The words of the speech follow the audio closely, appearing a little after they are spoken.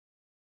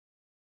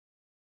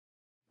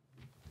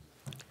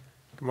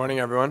Good morning,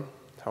 everyone.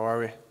 How are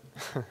we?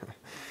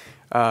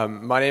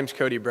 My name's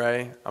Cody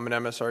Brais. I'm an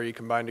MSRE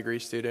combined degree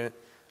student,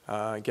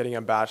 getting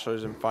a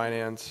bachelor's in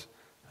finance.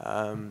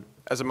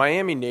 As a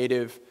Miami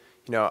native,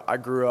 I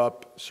grew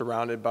up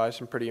surrounded by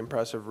some pretty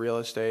impressive real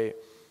estate.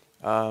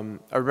 I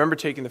remember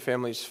taking the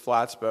family's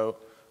flats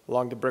boat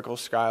along the Brickell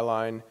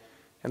skyline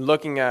and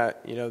looking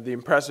at, the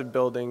impressive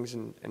buildings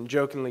and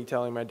jokingly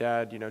telling my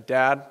dad,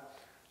 Dad,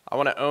 I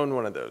want to own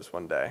one of those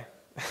one day.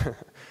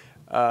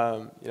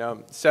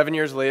 7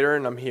 years later,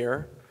 and I'm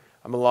here.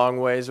 I'm a long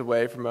ways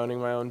away from owning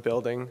my own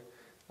building,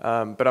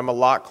 but I'm a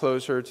lot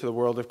closer to the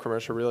world of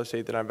commercial real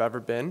estate than I've ever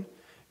been,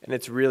 and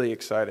it's really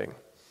exciting.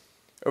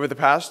 Over the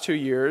past 2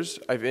 years,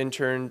 I've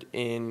interned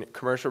in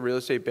commercial real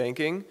estate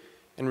banking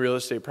and real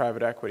estate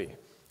private equity.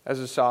 As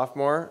a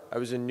sophomore, I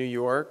was in New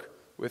York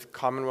with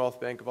Commonwealth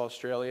Bank of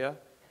Australia.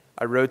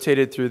 I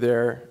rotated through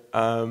their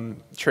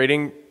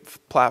trading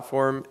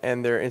platform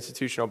and their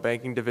institutional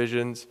banking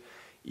divisions,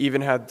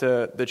 even had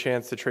the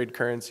chance to trade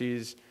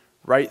currencies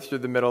right through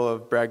the middle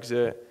of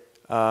Brexit,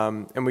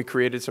 and we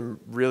created some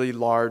really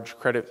large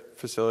credit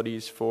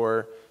facilities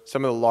for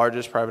some of the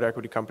largest private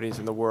equity companies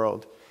in the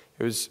world.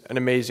 It was an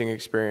amazing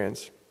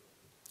experience.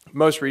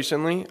 Most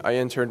recently, I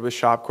interned with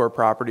Shopcore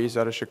Properties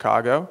out of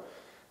Chicago.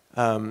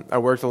 I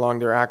worked along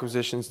their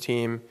acquisitions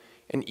team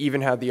and even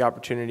had the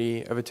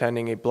opportunity of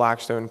attending a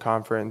Blackstone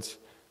conference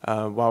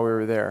while we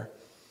were there.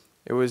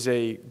 It was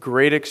a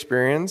great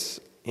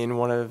experience in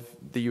one of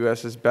the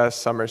U.S.'s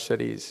best summer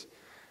cities.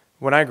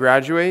 When I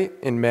graduate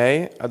in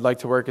May, I'd like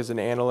to work as an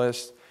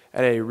analyst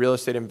at a real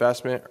estate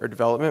investment or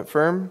development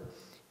firm,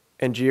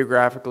 and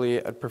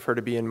geographically, I'd prefer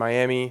to be in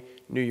Miami,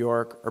 New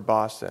York, or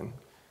Boston.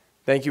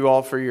 Thank you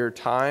all for your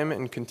time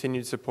and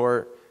continued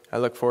support. I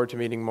look forward to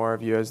meeting more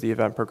of you as the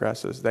event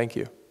progresses. Thank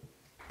you.